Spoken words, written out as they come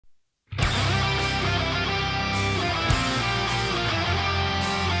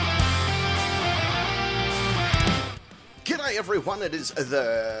G'day everyone, it is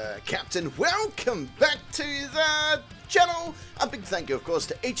the Captain. Welcome back to the channel. A big thank you of course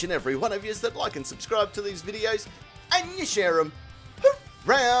to each and every one of you that like and subscribe to these videos and you share them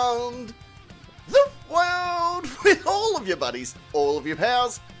around the world with all of your buddies, all of your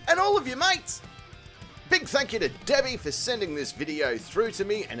pals and all of your mates. Big thank you to Debbie for sending this video through to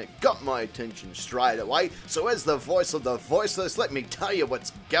me, and it got my attention straight away. So as the voice of the voiceless, let me tell you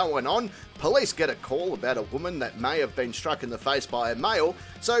what's going on. Police get a call about a woman that may have been struck in the face by a male,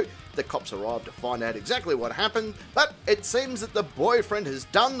 so the cops arrive to find out exactly what happened, but it seems that the boyfriend has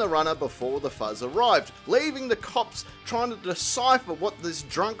done the runner before the fuzz arrived, leaving the cops trying to decipher what this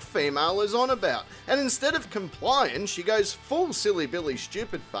drunk female is on about. And instead of complying, she goes full silly Billy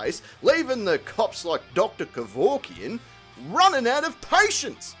stupid face, leaving the cops like Dr. Kevorkian running out of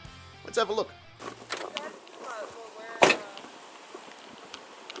patience. Let's have a look.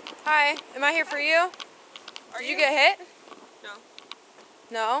 Hi, am I here for you? Did you get hit? No.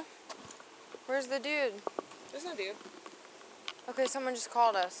 No? Where's the dude? There's no dude. Okay, someone just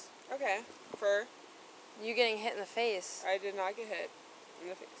called us. Okay. For? You getting hit in the face. I did not get hit in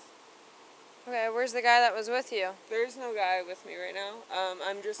the face. Okay, where's the guy that was with you? There's no guy with me right now.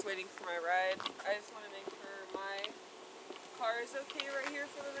 I'm just waiting for my ride. I just want to make sure my car is okay right here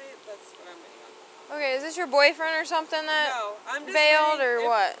for the night. That's what I'm waiting on. Okay, is this your boyfriend or something that No, I'm just bailed or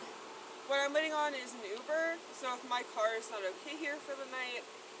what? What I'm waiting on is an Uber, so if my car is not okay here for the night...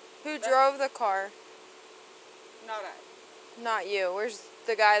 Who drove the car? Not I. Not you. Where's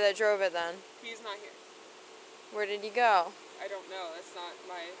the guy that drove it then? He's not here. Where did he go? I don't know. That's not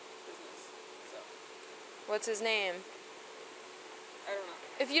my business. So. What's his name? I don't know.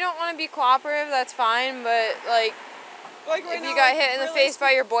 If you don't want to be cooperative, that's fine, but like right if now, you got hit in the face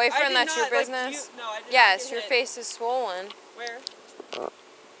by your boyfriend, that's your not, business? No, I did yes, not your get face is swollen. Where?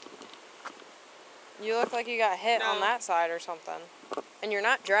 You look like you got hit on that side or something. And you're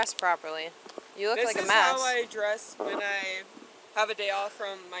not dressed properly. You look like a mess. This is how I dress when I have a day off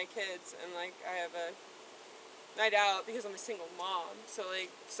from my kids and like I have a night out because I'm a single mom. So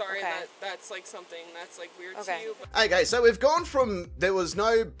like, sorry that's like something that's like weird to you. But Okay, so we've gone from there was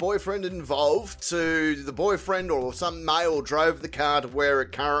no boyfriend involved to the boyfriend or some male drove the car to where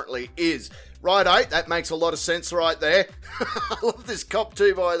it currently is. Righto, that makes a lot of sense right there. I love this cop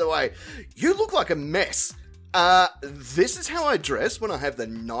too, by the way. You look like a mess. This is how I dress when I have the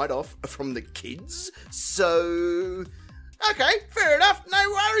night off from the kids. So, okay, fair enough, no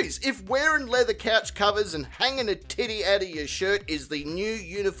worries. If wearing leather couch covers and hanging a titty out of your shirt is the new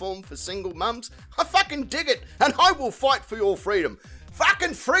uniform for single mums, I fucking dig it, and I will fight for your freedom.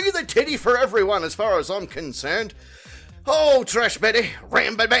 Fucking free the titty for everyone as far as I'm concerned. Oh, Trash Betty,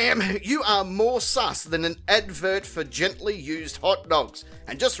 Ram-ba-bam, you are more sus than an advert for gently used hot dogs.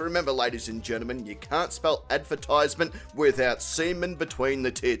 And just remember, ladies and gentlemen, you can't spell advertisement without semen between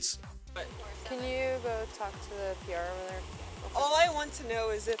the tits. Can you go talk to the PR over there? all I want to know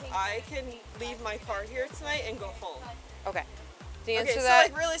is if I can leave my car here tonight and go home. Okay. The answer okay, to so that...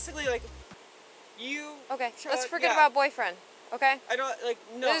 like realistically, like, you... Okay, let's forget about boyfriend. Okay? I don't, like,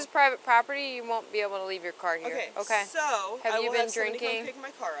 no. This is private property. You won't be able to leave your car here. Okay, okay. so have you been drinking? Come pick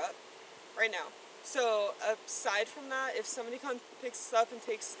my car up right now. So aside from that, if somebody comes picks us up and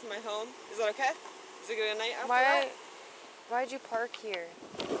takes us to my home, is that okay? Is it good night after that? Why'd you park here?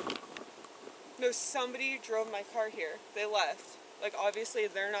 No, somebody drove my car here. They left. Like, obviously,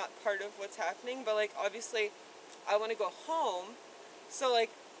 they're not part of what's happening, but, like, obviously, I want to go home. So, like,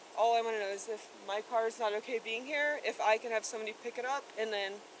 all I want to know is if my car is not okay being here, if I can have somebody pick it up, and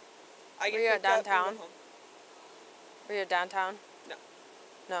then I get picked up and go home. Were you at downtown? No.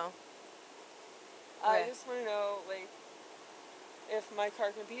 No? Okay. I just want to know, like, if my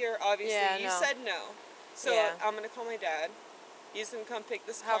car can be here. Obviously, you said no. So, I'm going to call my dad. He's going to come pick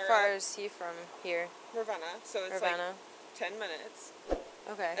this car up. How far is he from here? Ravenna. So, it's like 10 minutes.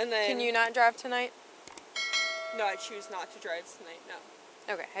 Okay. And then, can you not drive tonight? No, I choose not to drive tonight,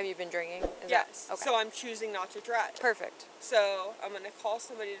 no. Okay. Have you been drinking? Yes. Okay. So, I'm choosing not to drive. Perfect. So, I'm going to call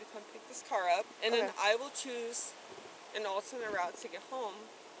somebody to come pick this car up. And then I will choose an alternate route to get home.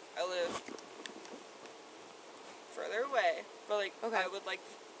 I live further away. But, like, I would like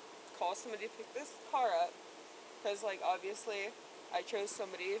to call somebody to pick this car up. Because, like, obviously, I chose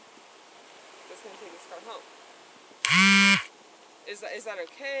somebody that's going to take this car home. Is that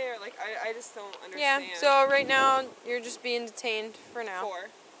okay? Or, like, I just don't understand. Yeah, so right now, you're just being detained for now.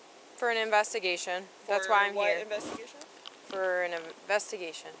 For an investigation. That's why I'm here. For what investigation? For an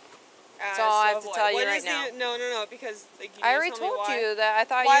investigation. That's all I have to tell you right now. No, because, like, you I already told you that I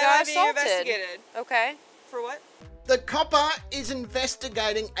thought you got assaulted. Why am I being investigated? Okay. For what? the copper is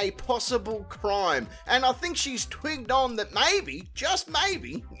investigating a possible crime, and I think she's twigged on that maybe, just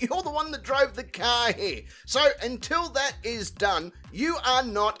maybe, you're the one that drove the car here. So until that is done, you are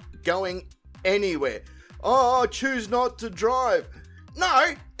not going anywhere. Oh, I choose not to drive. No,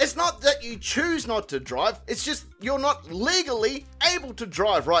 it's not that you choose not to drive, it's just you're not legally able to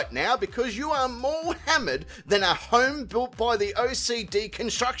drive right now because you are more hammered than a home built by the OCD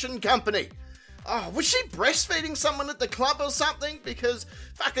construction company. Oh, was she breastfeeding someone at the club or something? Because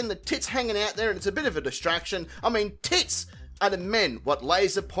fucking the tits hanging out there and it's a bit of a distraction. I mean, tits are to men what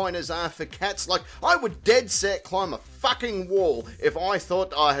laser pointers are for cats. Like, I would dead set climb a fucking wall if I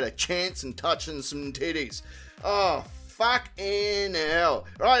thought I had a chance in touching some titties. Oh, fucking hell.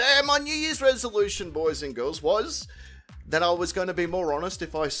 Right, my New Year's resolution, boys and girls, was that I was going to be more honest.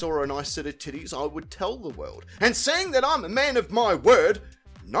 If I saw a nice set of titties, I would tell the world. And seeing that I'm a man of my word,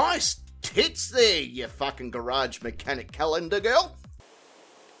 nice tits there, you fucking garage mechanic calendar girl.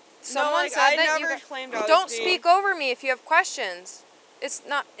 Someone said that you claimed I was don't being... speak over me if you have questions. It's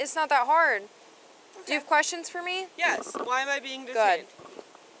not that hard. Okay. Do you have questions for me? Yes. Why am I being detained? Good.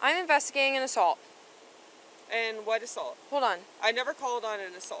 I'm investigating an assault. And what assault? Hold on. I never called on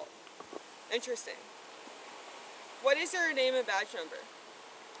an assault. Interesting. What is your name and badge number?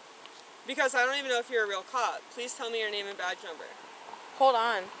 Because I don't even know if you're a real cop. Please tell me your name and badge number. Hold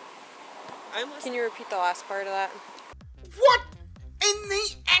on. I'm listening. Can you repeat the last part of that? What in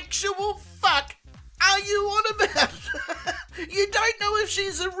the actual fuck are you on about? You don't know if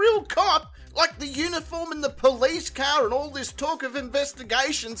she's a real cop? Like the uniform in the police car and all this talk of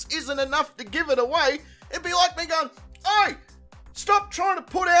investigations isn't enough to give it away. It'd be like me going, hey, stop trying to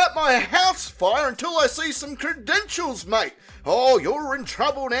put out my house fire until I see some credentials, mate. Oh, you're in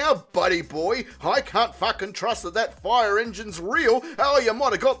trouble now, buddy boy. I can't fucking trust that fire engine's real. Oh, you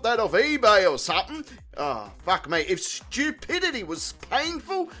might have got that off eBay or something. Oh, fuck me. If stupidity was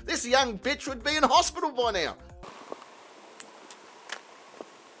painful, this young bitch would be in hospital by now.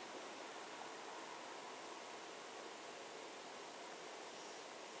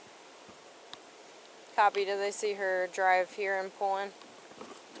 Copy. Did they see her drive here and pull in?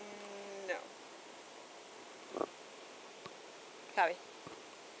 No. Copy.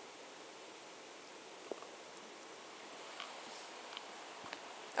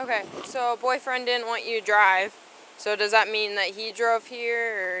 Okay, so boyfriend didn't want you to drive. So does that mean that he drove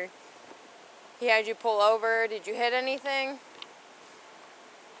here, or he had you pull over? Did you hit anything?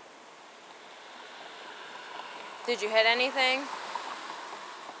 Did you hit anything?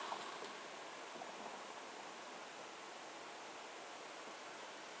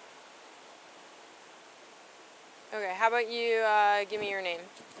 Okay, how about you give me your name?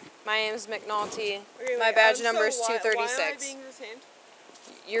 My name is McNulty. Okay, my badge number is so 236. Why am I being detained?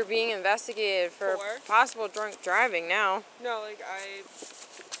 You're being investigated for possible drunk driving now. No, like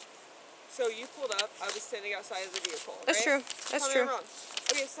so you pulled up, I was standing outside of the vehicle, That's right? true. That's Tell true. me I'm wrong.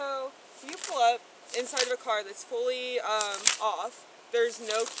 Okay, so you pull up inside of a car that's fully off. There's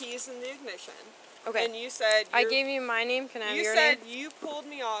no keys in the ignition. Okay. And you said... I gave you my name. Can I have your name? name? You said you pulled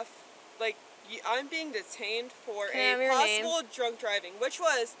me off, like, I'm being detained for Can I have your possible drunk driving, which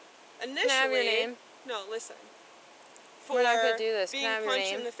was initially... Can I have your name? No, listen. We're not going to do this. Being Can I have your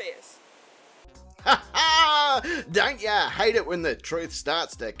punched name? in the face. Ha ha! Don't ya hate it when the truth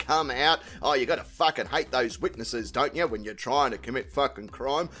starts to come out? Oh, you gotta fucking hate those witnesses, don't you, when you're trying to commit fucking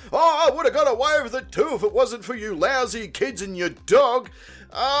crime? Oh, I would've got away with it too if it wasn't for you lousy kids and your dog.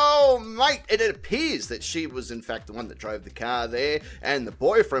 Oh, mate, it appears that she was in fact the one that drove the car there, and the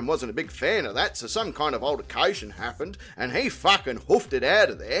boyfriend wasn't a big fan of that, so some kind of altercation happened, and he fucking hoofed it out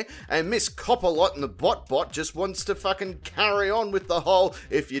of there, and Miss Copperlot and the Bot just wants to fucking carry on with the whole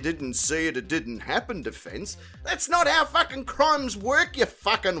if you didn't see it, it didn't happen defense. That's not how fucking crimes work, you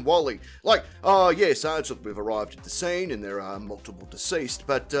fucking wally. Like, oh yeah, Sergeant, we've arrived at the scene, and there are multiple deceased,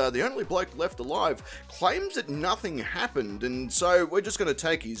 but the only bloke left alive claims that nothing happened, and so we're just going to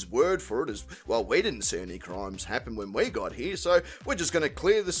take his word for it as, well, we didn't see any crimes happen when we got here, so we're just going to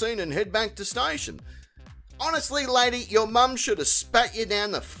clear the scene and head back to station. Honestly, lady, your mum should have spat you down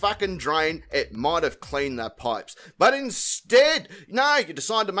the fucking drain. It might have cleaned the pipes. But instead, no, you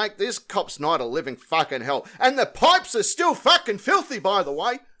decide to make this cop's night a living fucking hell. And the pipes are still fucking filthy, by the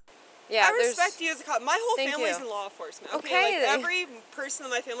way. Yeah, I respect you as a cop. My whole family's in law enforcement. Okay, like every person in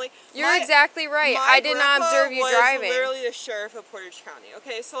my family. You're exactly right. I did not observe you driving. Was literally the sheriff of Portage County.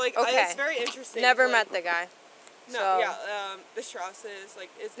 Okay, so like it's very interesting. Never met the guy. No, so. yeah, the Strausses, like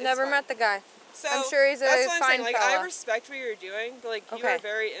it's never fine. met the guy. So I'm sure he's a that's what I'm fine saying. Like fella. I respect what you're doing, but like you are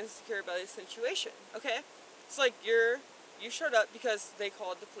very insecure about the situation. Okay, it's like You showed up because they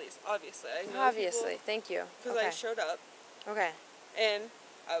called the police. Obviously, I know. Obviously, thank you. Because I showed up. Okay. And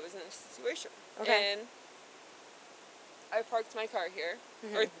I was in a situation. Okay. And I parked my car here.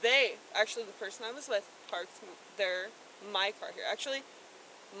 Or they, actually the person I was with, parked my car here. Actually,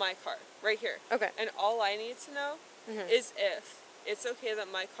 my car, right here. Okay. And all I need to know is if it's okay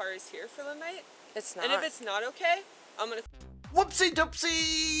that my car is here for the night. It's not. And if it's not okay, I'm gonna... Whoopsie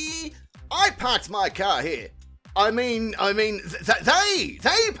doopsie! I parked my car here. I mean,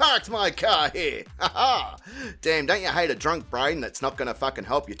 they parked my car here. Haha. Damn, don't you hate a drunk brain that's not gonna fucking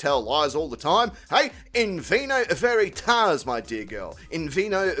help you tell lies all the time? Hey, in vino veritas, my dear girl. In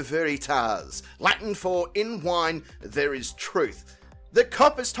vino veritas. Latin for in wine there is truth. The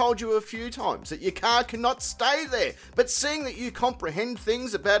cop has told you a few times that your car cannot stay there, but seeing that you comprehend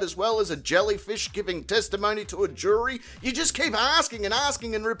things about as well as a jellyfish giving testimony to a jury, you just keep asking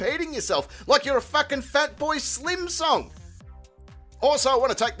and repeating yourself like you're a fucking Fatboy Slim song. Also, I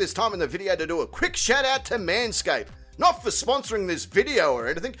want to take this time in the video to do a quick shout out to Manscaped. Not for sponsoring this video or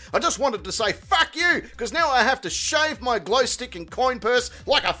anything, I just wanted to say fuck you, because now I have to shave my glow stick and coin purse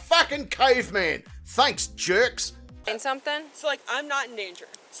like a fucking caveman. Thanks, jerks. Something? So, like, I'm not in danger.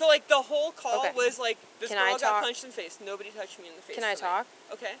 So, like, the whole call was, like, this girl got punched in the face. Nobody touched me in the face. Can I talk?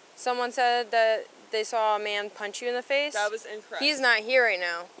 Okay. Someone said that they saw a man punch you in the face. That was incorrect. He's not here right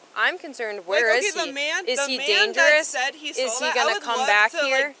now. I'm concerned. Where is he? Is he dangerous? That said he saw is he gonna come back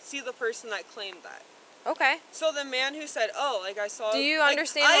here? Like, see the person that claimed that. Okay. So the man who said, "Oh, like I saw." Do you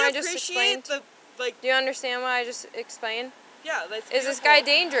understand what I just explained? Do you understand what I just explained? Yeah, that's beautiful. Is this guy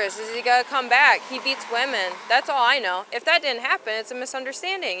dangerous? Is he gonna come back? He beats women. That's all I know. If that didn't happen, it's a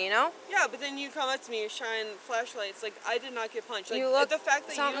misunderstanding, you know? Yeah, but then you come up to me, you shine flashlights. Like, I did not get punched. Like, you look, the fact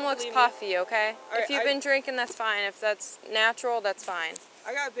that something you looks puffy, okay? Right, if you've been drinking, that's fine. If that's natural, that's fine.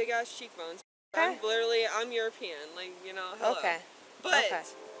 I got big ass cheekbones. Okay. I'm European. Like, you know, hello. Okay. But, okay.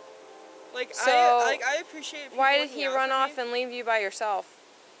 like, so, I appreciate people why did he out run for off me. and leave you by yourself?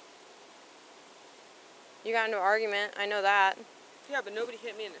 You got into an argument. I know that. Yeah, but nobody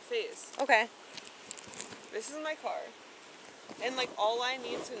hit me in the face. Okay. This is my car. And, like, all I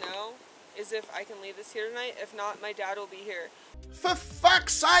need to know is if I can leave this here tonight. If not, my dad will be here. For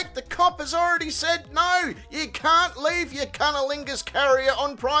fuck's sake, the cop has already said no! You can't leave your cunnilingus carrier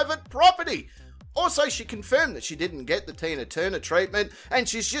on private property! Also, she confirmed that she didn't get the Tina Turner treatment, and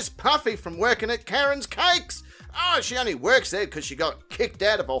she's just puffy from working at Karen's Cakes! Oh, she only works there because she got kicked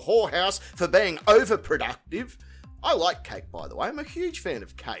out of a whorehouse for being overproductive. I like cake, by the way. I'm a huge fan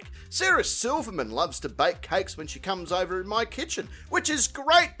of cake. Sarah Silverman loves to bake cakes when she comes over in my kitchen, which is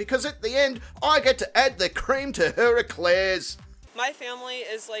great because at the end, I get to add the cream to her eclairs. My family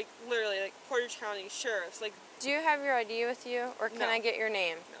is, like, literally, like, Portage County sheriffs. Like, do you have your ID with you, or can I get your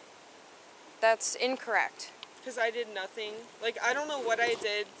name? No. That's incorrect. Because I did nothing. Like, I don't know what I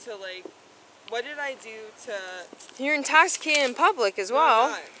did to, like, what did I do to... You're intoxicated in public as well.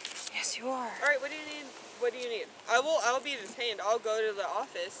 I'm not. Yes, you are. Alright, what do you need? What do you need? I'll be detained. I'll go to the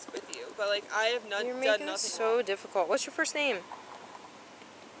office with you. But, like, I have done nothing. You're making it so difficult. What's your first name?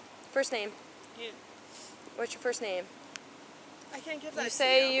 First name. What's your first name? I can't give that to you. You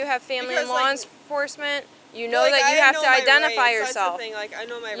say you have family in law like, enforcement. You know that you have to identify yourself. That's the thing. Like, I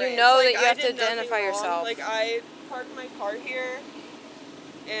know my rights. You know like, that you have to identify yourself. Like, I parked my car here,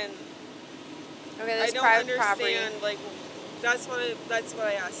 and okay, that's I don't private understand. property. Like, that's what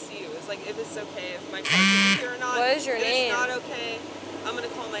I asked you. Is like if it's okay if my car is here or not. What is your name? If it's not okay, I'm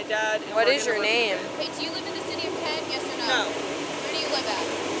gonna call my dad. And what is your name? Hey, do you live in the city of Penn? Yes or no? No. Where do you live at?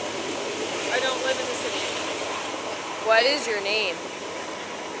 I don't live in the city. What is your name?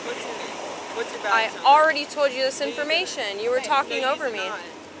 What's your name? What's your badge number? I already told you this information. You were talking over me.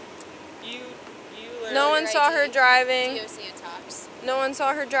 You no one saw her driving. DOC and Tops. No one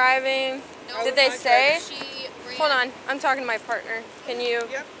saw her driving. No, did they say? She ran, hold on, I'm talking to my partner. Can you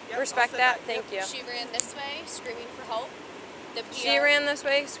respect that? Thank you. She ran this way, screaming for help. The PR, she ran this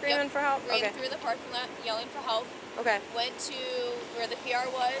way, screaming for help? Ran okay. through the parking lot, yelling for help. Okay. Went to where the PR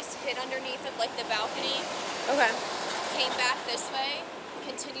was, hid underneath of like the balcony. Okay. Came back this way,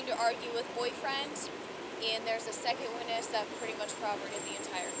 continued to argue with boyfriend, and there's a second witness that pretty much corroborated the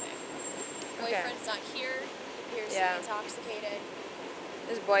entire thing. Boyfriend's not here, appears to be intoxicated.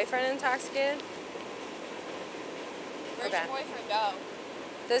 Is boyfriend intoxicated? Where'd your boyfriend go?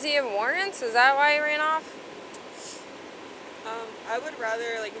 Does he have warrants? Is that why he ran off? I would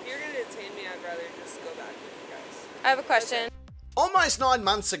rather, like, if you're going to detain me, I'd rather just go back with you guys. I have a question. On Almost 9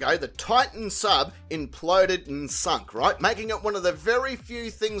 months ago, the Titan sub imploded and sunk, right? Making it one of the very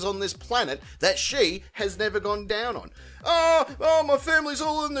few things on this planet that she has never gone down on. Oh, my family's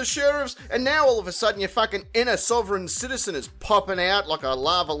all in the sheriffs, and now all of a sudden your fucking inner sovereign citizen is popping out like a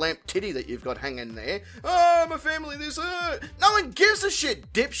lava lamp titty that you've got hanging there. Oh, my family this, No one gives a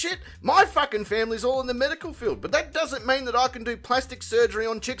shit, dipshit. My fucking family's all in the medical field, but that doesn't mean that I can do plastic surgery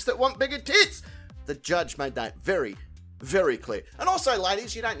on chicks that want bigger tits. The judge made that very clear. And also,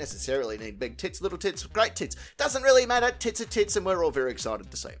 ladies, you don't necessarily need big tits, little tits, great tits. Doesn't really matter. Tits are tits, and we're all very excited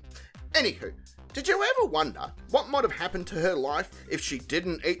to see them. Anywho, did you ever wonder what might have happened to her life if she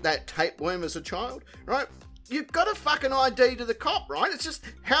didn't eat that tapeworm as a child, right? You've got a fucking ID to the cop, right? It's just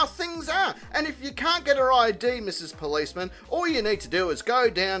how things are. And if you can't get her ID, Mrs. Policeman, all you need to do is go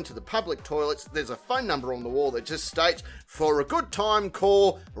down to the public toilets. There's a phone number on the wall that just states, for a good time,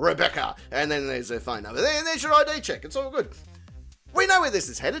 call Rebecca. And then there's her phone number. There's your ID check. It's all good. We know where this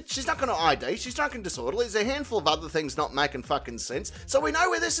is headed. She's not going to ID. She's drunk and disorderly. There's a handful of other things not making fucking sense. So we know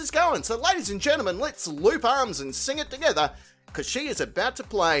where this is going. So ladies and gentlemen, let's loop arms and sing it together, because she is about to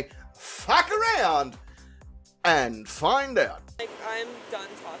play Fuck Around and find out. Like, I'm done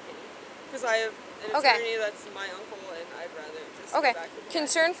talking. Because I have an attorney that's my uncle, and I'd rather just go back to the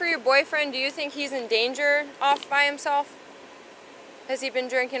Concern for your boyfriend, do you think he's in danger off by himself? Has he been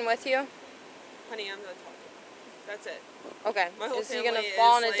drinking with you? Honey, I'm done talking. That's it. Okay. My whole is he family gonna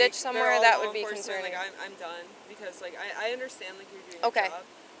fall in a like, ditch somewhere? That would be concerning. Like, I'm done. Because, like, I understand, like, you're doing your job.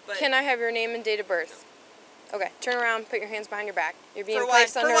 But Can I have your name and date of birth? No. Okay. Turn around. Put your hands behind your back. You're being For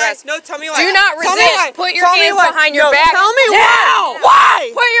placed what? under For arrest. what? No, tell me why. Do not Tell me why. resist. Put your Tell me hands why. behind your No, back. Tell me now. Why?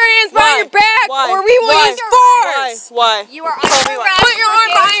 Put your hands behind your back, Why? or we will use force. Why? You are under arrest. Put your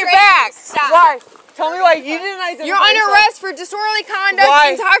arm behind your back. Stop. Why? Tell me why. You didn't identify You're under yourself. arrest for disorderly conduct,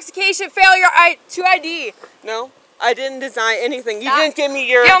 Why? intoxication, failure to ID. No, I didn't design anything. Stop. You didn't give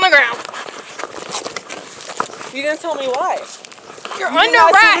me your... Get on the ground. You didn't tell me why. You're under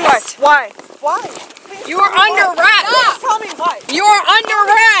arrest. Why? Why? You are under arrest. Tell me why. You are under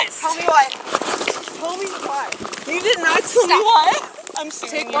arrest. Tell me why. Tell me why. You did not tell me why. I'm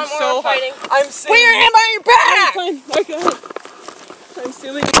suing Take you one more so hard. fighting. I'm suing Put your hand behind your back. Fine. Go ahead. I'm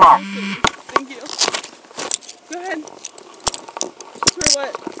suing you. Thank you. Go ahead. For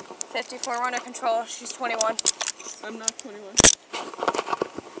what? 54 under control. She's 21. I'm not 21.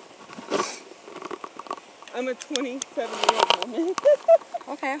 I'm a 27-year-old woman.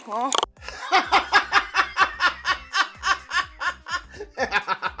 Okay, well.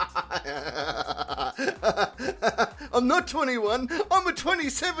 I'm not 21, I'm a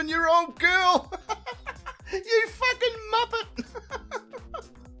 27-year-old girl. You fucking muppet.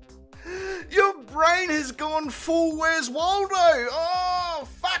 Your brain has gone full Where's Waldo. Oh,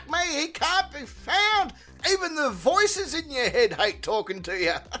 fuck me, he can't be found. Even the voices in your head hate talking to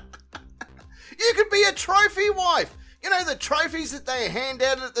you. You could be a trophy wife. You know the trophies that they hand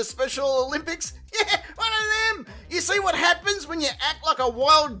out at the Special Olympics? Yeah, one of them. You see what happens when you act like a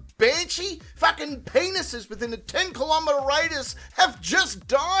wild banshee? Fucking penises within a 10-kilometer radius have just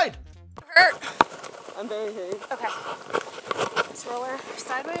died. Hurt. I'm very hurt. Okay. Let's roll her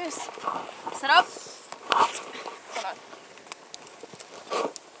sideways. Sit up. Hold on.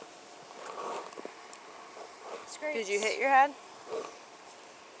 Did you hit your head?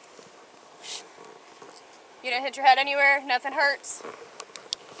 You didn't hit your head anywhere? Nothing hurts?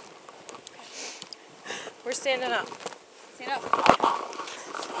 We're standing up. Stand up.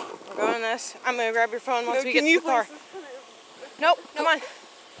 We're going this. I'm going to grab your phone once we get to the car. Nope, come on.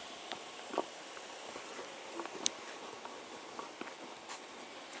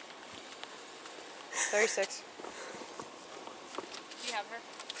 $36. Do you have her?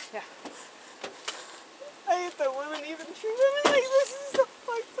 Yeah. I hate that women even treat women like this. Is so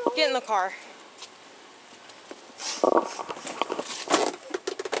fucked up. Get in the car.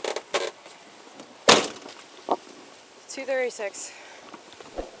 $236.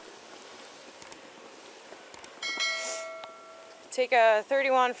 Take a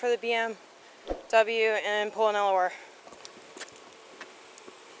 31 for the BMW and pull an LOR.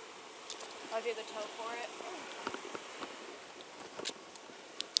 I'll do the tow for it.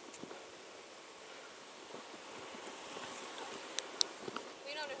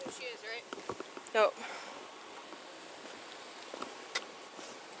 We don't know who she is, right? Nope.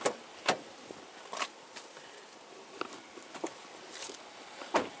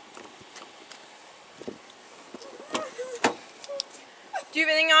 Do you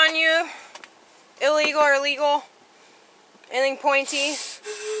have anything on you? Illegal or legal? Anything pointy?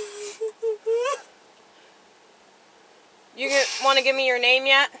 You want to give me your name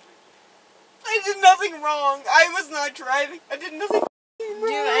yet? I did nothing wrong. I was not driving. I did nothing.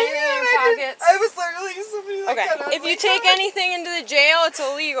 If you take anything into the jail, it's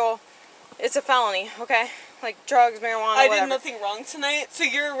illegal. It's a felony, okay? Like drugs, marijuana, I whatever. did nothing wrong tonight, so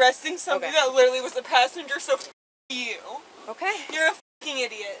you're arresting somebody Okay. that literally was a passenger, so f you. Okay. You're a fucking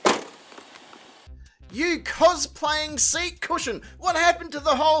idiot. You cosplaying seat cushion. What happened to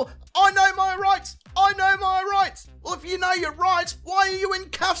the whole, I know my rights, I know my rights? Well, if you know your rights, why are you in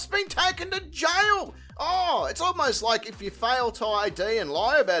cuffs being taken to jail? Oh, it's almost like if you fail to ID and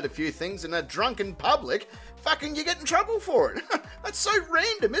lie about a few things in a drunken public, fucking you get in trouble for it. That's so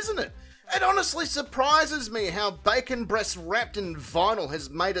random, isn't it? It honestly surprises me how bacon breast wrapped in vinyl has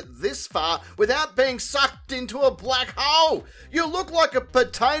made it this far without being sucked into a black hole. You look like a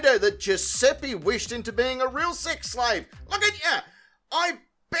potato that Giuseppe wished into being a real sex slave. Look at ya! I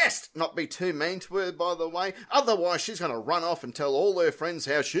best not be too mean to her, by the way, otherwise she's going to run off and tell all her friends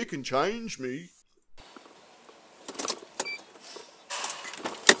how she can change me.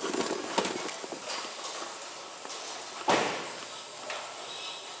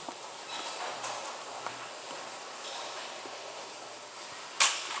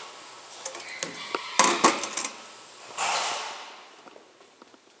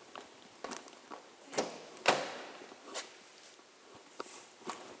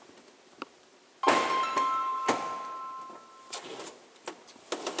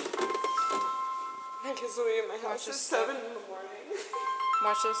 My kids will be in my house at 7 in the morning.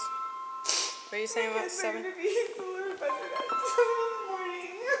 Watch this. What are you saying about 7? They're going to be delivered by their dad at 7 in the morning.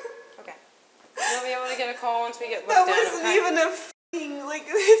 Okay. You'll be able to get a call once we get booked That in, wasn't okay? even a f***ing, like,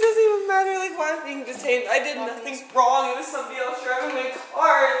 it doesn't even matter, like, why I'm being detained. I did nothing wrong. It was somebody else driving my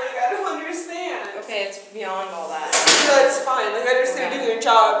car. Like, I don't understand. Okay, it's beyond all that. No, it's fine. Like, I understand doing your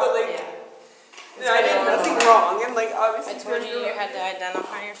job, but, like, Yeah. I did nothing wrong. And, like, obviously, I told you you had to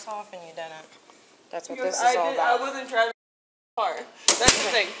identify yourself and you didn't. That's what because this is all I about. wasn't driving the car. That's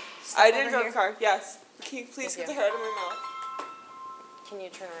the thing. I didn't over drive the car. Yes. Can you please Thank get you. the hair out of my mouth? Can you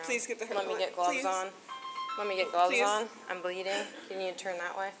turn around? Please get the hair Let me out. get gloves Please. on. Let me get gloves Please. on. I'm bleeding. Can you turn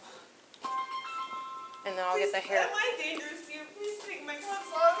that way? And then I'll get the hair. Am I dangerous to you? Please take my gloves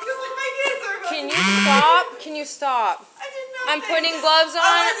off because, like, my kids are about Can to you stop? Can you stop? I did nothing. I'm putting gloves on.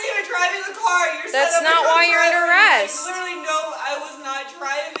 I wasn't even driving the car. You're That's set up not a drunk why you're under driver. arrest. Like, literally, no, I was not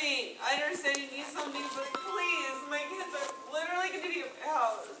driving. I understand you need something, but please, my kids are literally going to be at my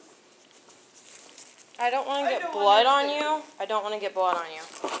house. I don't want to I get don't blood on understand. you. I don't want to get blood on you.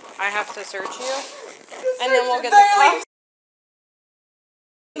 I have to search you. Just And then we'll search get it. the They're, like, cuffs.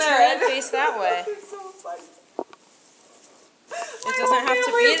 Turn and face that way. so funny. It doesn't have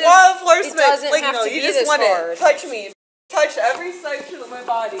to be Like, this. law enforcement. It doesn't like, have no, to you be just this want hard. to touch me. Touch every section of my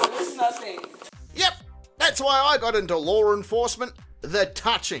body. There's nothing. Yep, that's why I got into law enforcement. The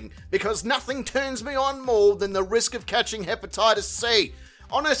touching, because nothing turns me on more than the risk of catching hepatitis C.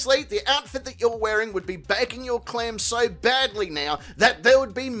 Honestly, the outfit that you're wearing would be baking your clams so badly now that there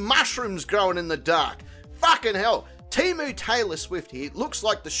would be mushrooms growing in the dark. Fucking hell. Timu Taylor Swift here looks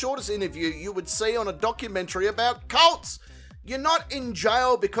like the shortest interview you would see on a documentary about cults. You're not in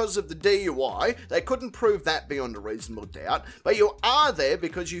jail because of the DUI. They couldn't prove that beyond a reasonable doubt. But you are there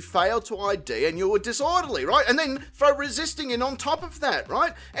because you failed to ID and you were disorderly, right? And then throw resisting in on top of that,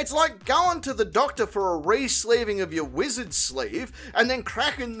 right? It's like going to the doctor for a re-sleeving of your wizard sleeve and then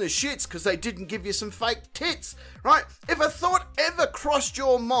cracking the shits because they didn't give you some fake tits, right? If a thought ever crossed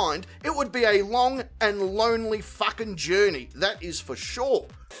your mind, it would be a long and lonely fucking journey. That is for sure.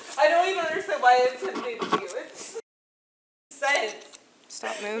 I don't even understand why it's intimidating you. It's sense.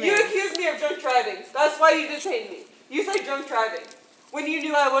 Stop moving. You accused me of drunk driving. That's why you detained me. You said drunk driving when you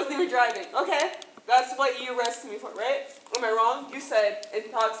knew I wasn't even driving. Okay? That's what you arrested me for, right? Am I wrong? You said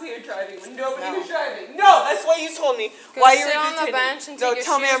intoxicated driving when nobody was driving. No, that's what you told me. Go why you sit were on detaining the bench me. and No, take your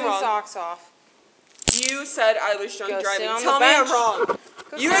tell me shoes I'm and wrong. socks off. You said I was drunk Go driving. sit on Tell the me I'm bench. wrong.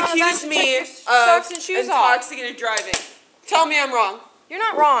 Go You sit on the bench accused and me take your of socks and shoes off. intoxicated driving. Tell me I'm wrong. You're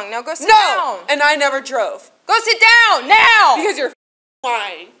not wrong. Now go sit No, down. and I never drove. Go sit down now. Because you're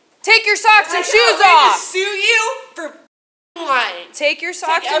lying. Take your socks and I shoes can't wait to off. sue you for lying. Take your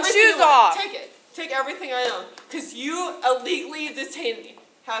socks Take and everything shoes you want. off. Take it. Take everything I own. Because you illegally detained me.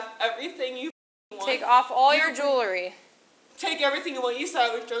 Have everything you want. Take off all your jewelry. Take everything you want. You said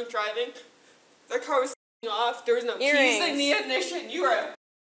I was drunk driving. The car was off. There was no keys Earrings. in the ignition. You are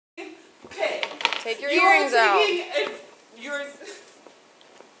a pig. Take your You earrings are out. taking you're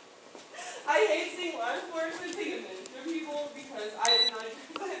I hate seeing law enforcement take advantage of people because I did not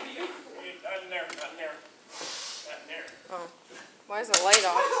drive you. Not in there, not in there. Not in there. Oh. Why is the light My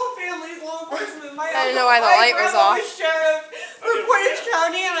off? whole family's law enforcement. My I didn't know why the light was off. My grandma was sheriff for Portage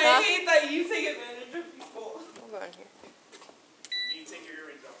County, and Huh? I hate that you take advantage of people. We'll go in here. You take your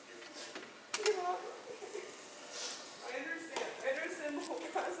earrings off.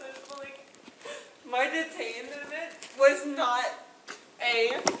 was not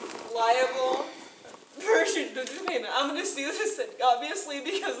a liable person to the payment. I'm gonna sue the city, obviously,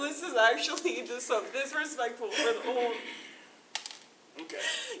 because this is actually just so disrespectful for the whole. Okay.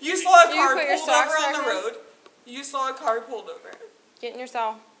 You saw a Do you car put your pulled over socks on the back on? road. You saw a car pulled over. Get in your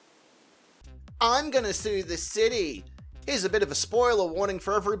cell. I'm gonna sue the city. Here's a bit of a spoiler warning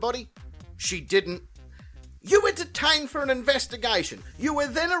for everybody. She didn't. You were detained for an investigation. You were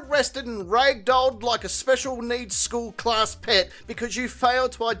then arrested and ragdolled like a special needs school class pet because you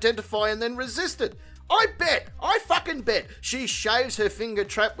failed to identify and then resisted. I fucking bet, she shaves her finger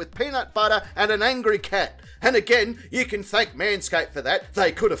trap with peanut butter and an angry cat. And again, you can thank Manscaped for that.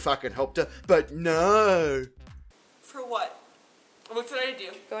 They could have fucking helped her, but no. For what? What did I do?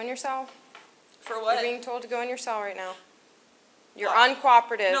 Go in your cell. For what? You're being told to go in your cell right now. You're What?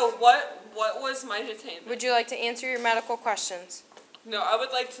 uncooperative. No, what was my detainment? Would you like to answer your medical questions? No, I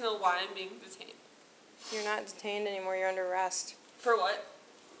would like to know why I'm being detained. You're not detained anymore. You're under arrest. For what?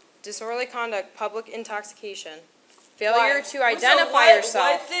 Disorderly conduct, public intoxication, failure Why? to identify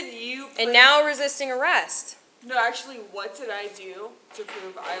yourself, What did you and prove? now resisting arrest. No, actually, what did I do to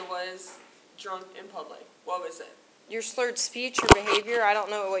prove I was drunk in public? What was it? Your slurred speech or behavior, I don't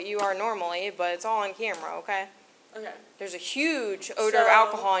know what you are normally, but it's all on camera, okay? Okay. There's a huge odor of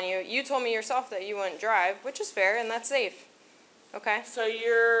alcohol on you. You told me yourself that you wouldn't drive, which is fair, and that's safe. Okay? So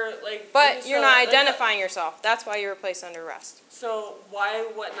you're like. But you're not like identifying yourself. That's why you were placed under arrest. So why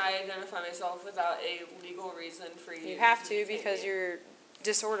wouldn't I identify myself without a legal reason for you? You have to detain because me? you're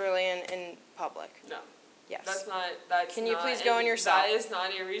disorderly in public. No. Yes. That's Can you not please go in your cell? That is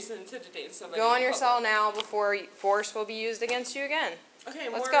not a reason to detain somebody. Go on in your public. cell now before force will be used against you again. Okay,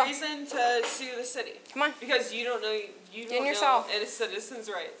 Let's more go. reason to sue the city. Come on. Because you don't know in your know cell. a citizen's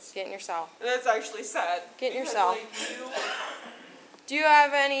rights. Get in your cell. And that's actually sad. Get in your because, cell. like, Do you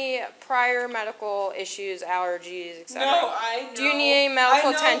have any prior medical issues, allergies, etc.? No, I know. Do you need any medical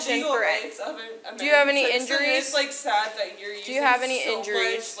I know attention legal for rights of an Do you have any American citizen. injuries? It's like sad that you're using you have any so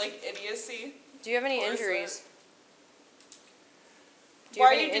injuries? much like idiocy. Do you have any Or is injuries? that- Do you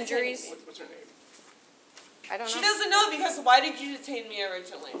Why have are any you detaining injuries? me? What's her name? I don't know. She doesn't know because why did you detain me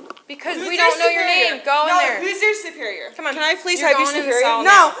originally? Because Who's we your don't know your superior? name. Go in no, there. Who's your superior? Come on. Can I please You're have your going in the superior? cell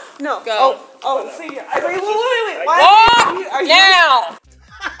No, now. no. Go. Oh, so you. Wait. Why Walk are you? now.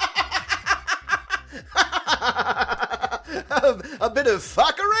 A bit of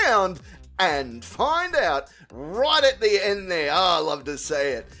fuck around and find out right at the end there. Oh, I love to see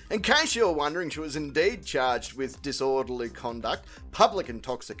it. In case you're wondering, she was indeed charged with disorderly conduct, public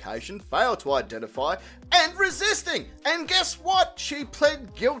intoxication, fail to identify, and resisting. And guess what? She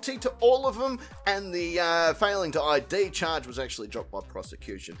pled guilty to all of them, and the failing to ID charge was actually dropped by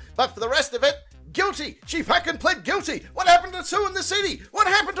prosecution. But for the rest of it, guilty. She fucking pled guilty. What happened to suing the city? What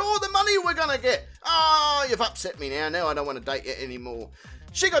happened to all the money we're gonna get? Oh, you've upset me now. Now I don't want to date you anymore.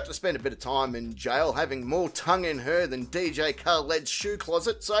 She got to spend a bit of time in jail, having more tongue in her than DJ Khaled's shoe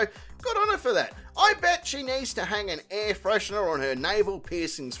closet, so good on her for that. I bet she needs to hang an air freshener on her navel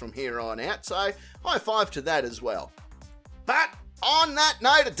piercings from here on out, so high five to that as well. But on that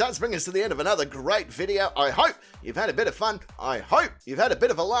note, it does bring us to the end of another great video. I hope you've had a bit of fun. I hope you've had a bit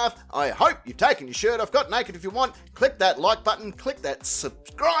of a laugh. I hope you've taken your shirt off, got naked if you want. Click that like button, click that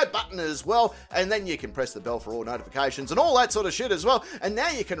subscribe button as well, and then you can press the bell for all notifications and all that sort of shit as well. And now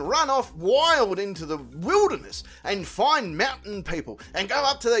you can run off wild into the wilderness and find mountain people and go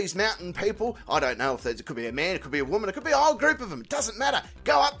up to these mountain people. I don't know if it could be a man, it could be a woman, it could be a whole group of them. It doesn't matter.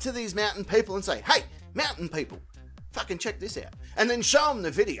 Go up to these mountain people and say, hey, mountain people, fucking check this out. And then show them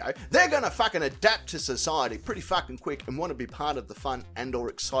the video. They're gonna fucking adapt to society pretty fucking quick and want to be part of the fun and or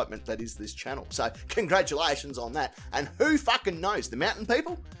excitement that is this channel. So congratulations on that. And who fucking knows, the mountain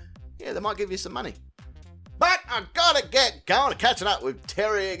people? Yeah, they might give you some money. But I gotta get going, catching up with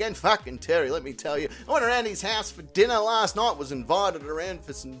Terry again. Fucking Terry, let me tell you. I went around his house for dinner last night, was invited around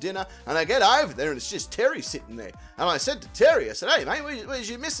for some dinner, and I get over there and it's just Terry sitting there. And I said to Terry, I said, hey mate, where's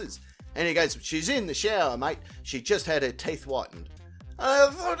your missus? And he goes, she's in the shower, mate. She just had her teeth whitened. I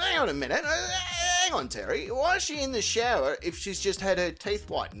thought, hang on a minute. Hang on, Terry. Why is she in the shower if she's just had her teeth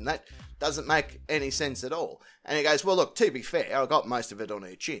whitened? That doesn't make any sense at all. And he goes, well, look, to be fair, I got most of it on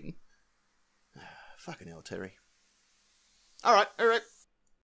her chin. Fucking hell, Terry. All right.